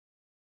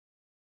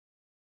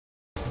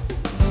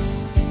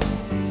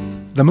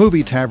The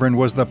Movie Tavern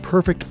was the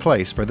perfect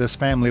place for this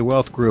Family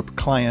Wealth Group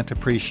client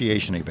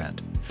appreciation event.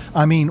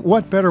 I mean,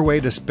 what better way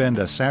to spend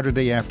a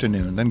Saturday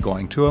afternoon than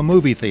going to a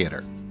movie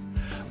theater?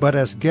 But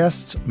as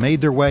guests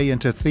made their way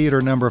into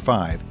theater number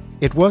 5,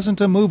 it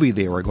wasn't a movie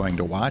they were going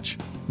to watch.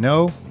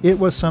 No, it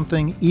was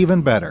something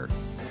even better.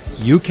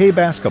 UK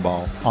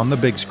basketball on the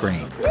big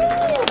screen.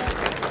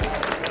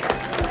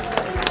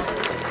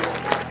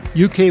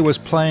 UK was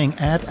playing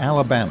at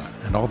Alabama,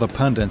 and all the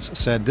pundits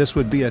said this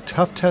would be a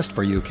tough test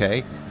for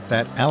UK,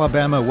 that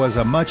Alabama was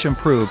a much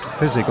improved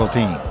physical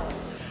team.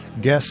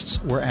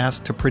 Guests were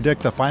asked to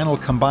predict the final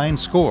combined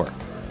score,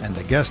 and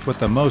the guest with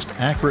the most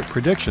accurate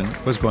prediction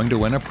was going to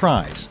win a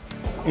prize.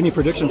 Any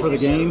prediction for the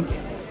game?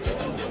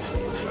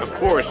 Of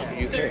course,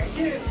 UK.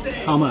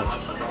 How much?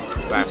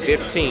 By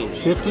 15.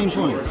 15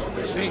 points.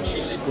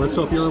 Let's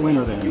hope you're a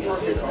winner then.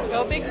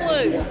 Go Big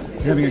Blue.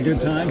 Having a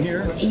good time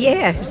here?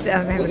 Yes,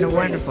 I'm having a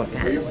wonderful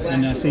time.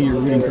 And I see you're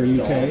rooting for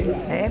UK.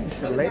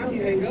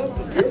 Absolutely.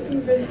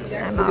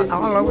 I'm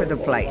all over the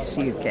place,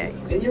 UK.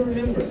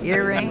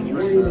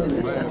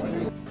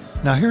 Earrings.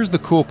 Now here's the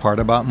cool part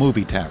about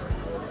Movie Tavern.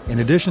 In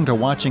addition to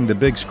watching the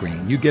big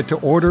screen, you get to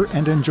order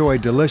and enjoy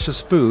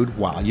delicious food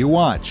while you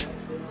watch.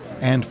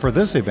 And for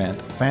this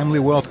event, Family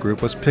Wealth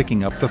Group was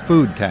picking up the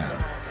food tab.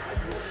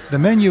 The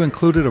menu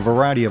included a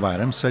variety of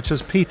items such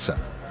as pizza,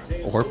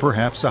 or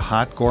perhaps a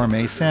hot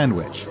gourmet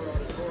sandwich,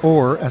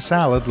 or a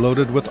salad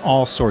loaded with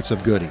all sorts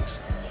of goodies.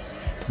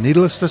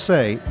 Needless to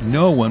say,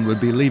 no one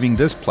would be leaving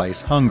this place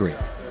hungry.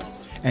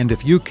 And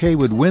if UK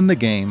would win the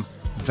game,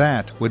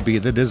 that would be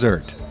the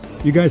dessert.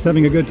 You guys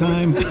having a good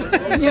time?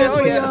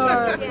 Yes, we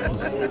are.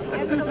 Yes,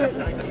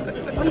 absolutely.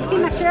 Oh, you see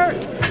my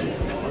shirt?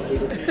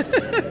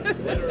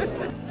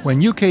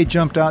 When UK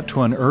jumped out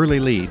to an early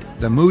lead,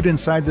 the mood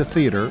inside the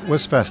theater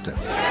was festive.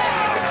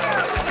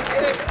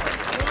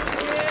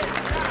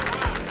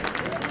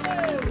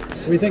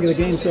 What do you think of the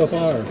game so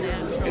far?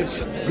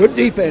 It's good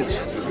defense.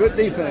 Good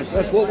defense.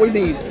 That's what we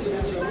need.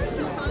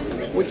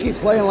 We keep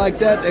playing like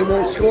that, they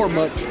won't score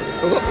much.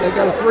 They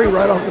got a 3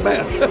 right off the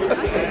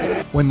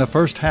bat. When the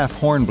first half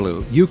horn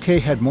blew, UK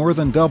had more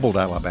than doubled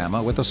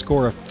Alabama with a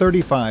score of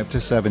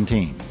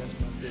 35-17.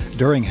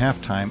 During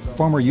halftime,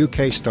 former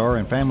UK star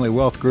and Family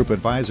Wealth Group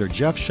advisor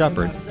Jeff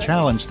Shepard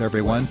challenged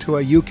everyone to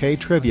a UK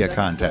trivia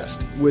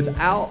contest.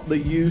 Without the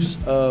use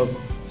of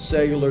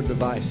cellular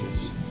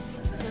devices,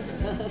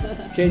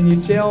 can you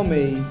tell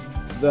me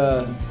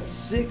the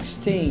 6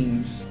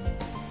 teams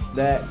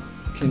that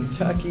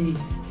Kentucky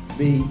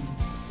beat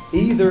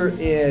either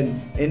in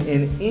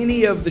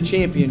any of the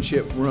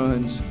championship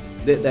runs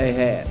that they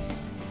had,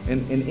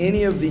 in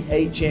any of the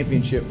 8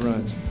 championship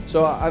runs?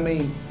 So, I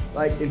mean,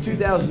 like in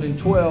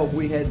 2012,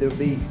 we had to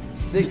beat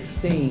 6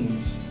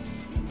 teams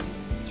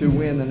to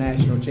win the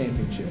national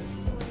championship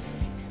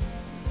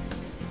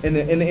in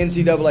the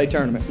NCAA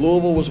tournament.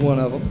 Louisville was one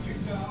of them.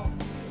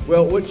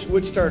 Well,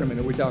 which tournament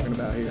are we talking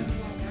about here?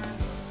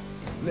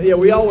 Yeah,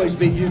 we always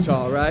beat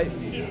Utah, right?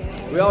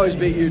 We always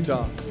beat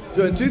Utah.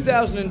 So in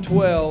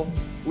 2012,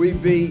 we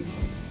beat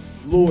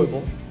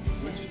Louisville.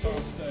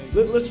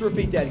 Let's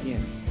repeat that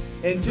again.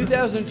 In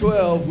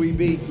 2012, we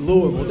beat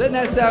Louisville. Doesn't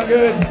that sound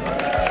good?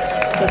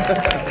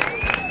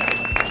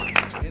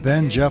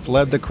 Then Jeff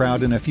led the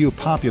crowd in a few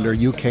popular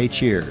UK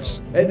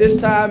cheers. At this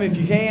time, if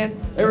you can,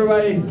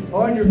 everybody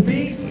on your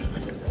feet.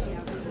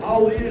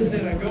 All this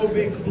in a Go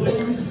Big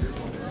Blue.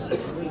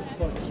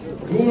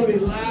 We want to be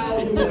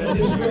loud. We want to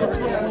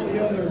disrupt all the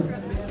other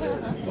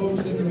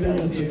folks in the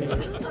middle here.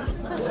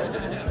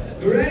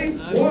 You ready?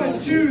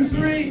 1, 2,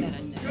 3.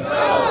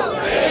 Go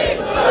Big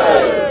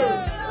Blue!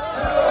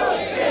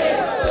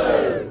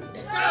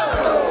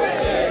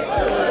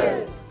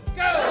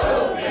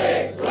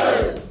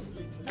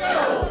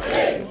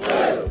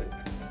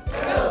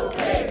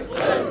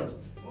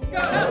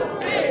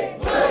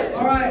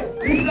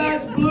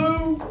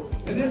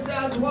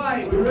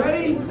 White. We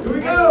ready? Here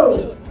we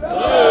go.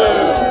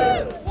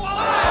 Blue,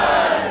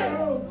 white,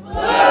 blue,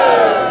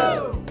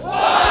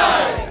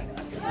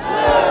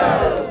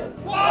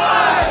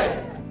 white,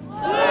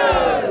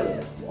 blue,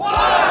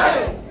 white,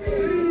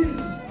 blue,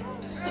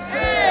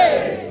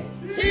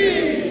 white.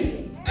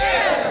 C-A-T-S,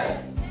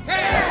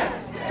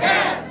 cats,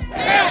 cats,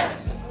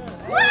 cats.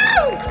 Woo!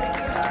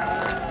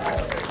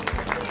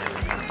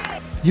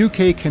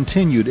 UK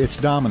continued its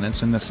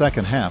dominance in the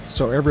second half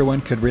so everyone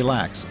could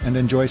relax and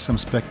enjoy some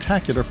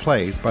spectacular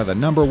plays by the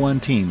number 1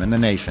 team in the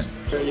nation.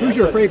 Who's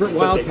your favorite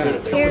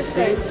Wildcat?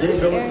 Harrison.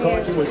 Who's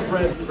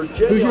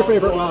your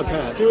favorite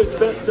Wildcat?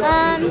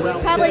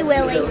 Probably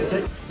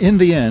Willie. In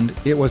the end,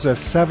 it was a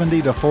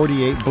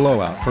 70-48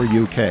 blowout for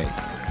UK.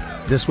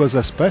 This was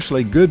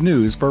especially good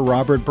news for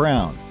Robert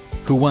Brown,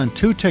 who won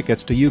 2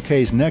 tickets to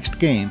UK's next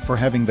game for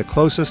having the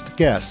closest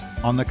guess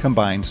on the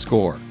combined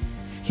score.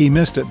 He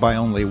missed it by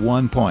only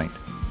 1 point.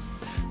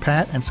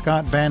 Pat and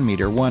Scott Van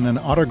Meter won an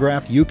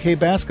autographed UK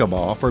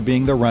basketball for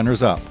being the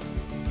runners-up.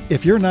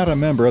 If you're not a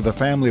member of the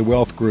Family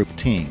Wealth Group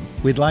team,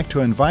 we'd like to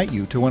invite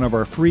you to one of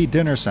our free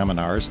dinner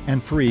seminars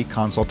and free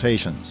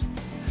consultations.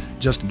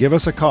 Just give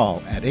us a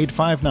call at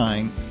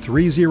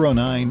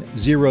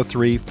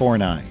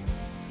 859-309-0349.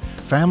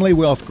 Family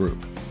Wealth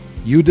Group.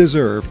 You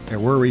deserve a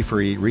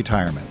worry-free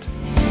retirement.